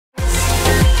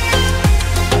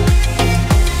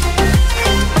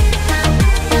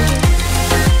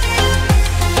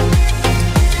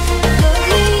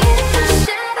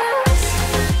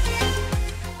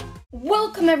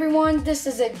this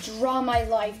is a Draw My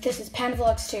Life. This is Panda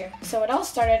Vlogs 2. So it all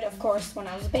started, of course, when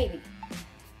I was a baby.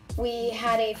 We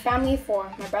had a family of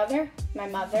 4, my brother, my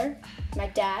mother, my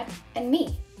dad, and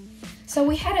me. So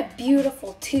we had a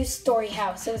beautiful 2-story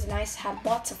house. It was nice, had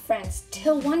lots of friends,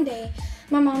 till one day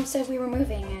my mom said we were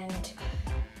moving, and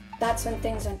that's when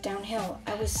things went downhill.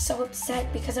 I was so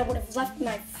upset because I would have left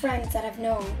my friends that I've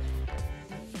known.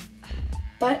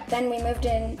 But then we moved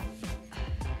in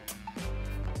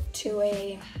to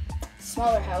a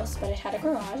smaller house, but it had a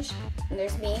garage, and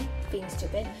there's me being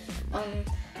stupid.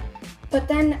 But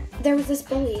then there was this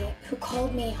bully who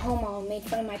called me homo, made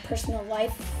fun of my personal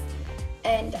life,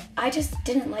 and I just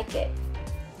didn't like it.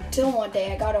 Till one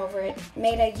day I got over it,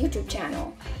 made a YouTube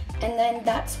channel, and then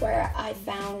that's where I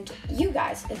found you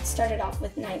guys. It started off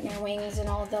with Nightmare Wings and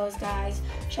all of those guys,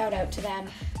 shout out to them,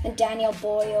 and Daniel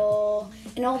Boyle,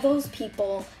 and all those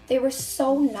people. They were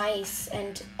so nice,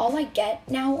 and all I get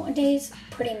nowadays,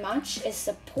 pretty much, is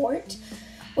support,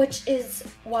 which is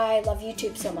why I love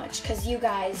YouTube so much, because you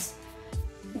guys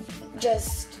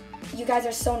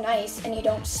are so nice, and you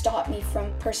don't stop me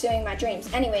from pursuing my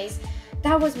dreams. Anyways,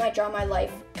 that was my Draw My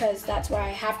Life, because that's where I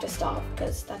have to stop,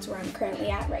 because that's where I'm currently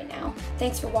at right now.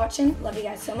 Thanks for watching. Love you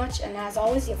guys so much, and as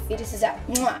always, your fetus is out.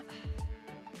 Mwah!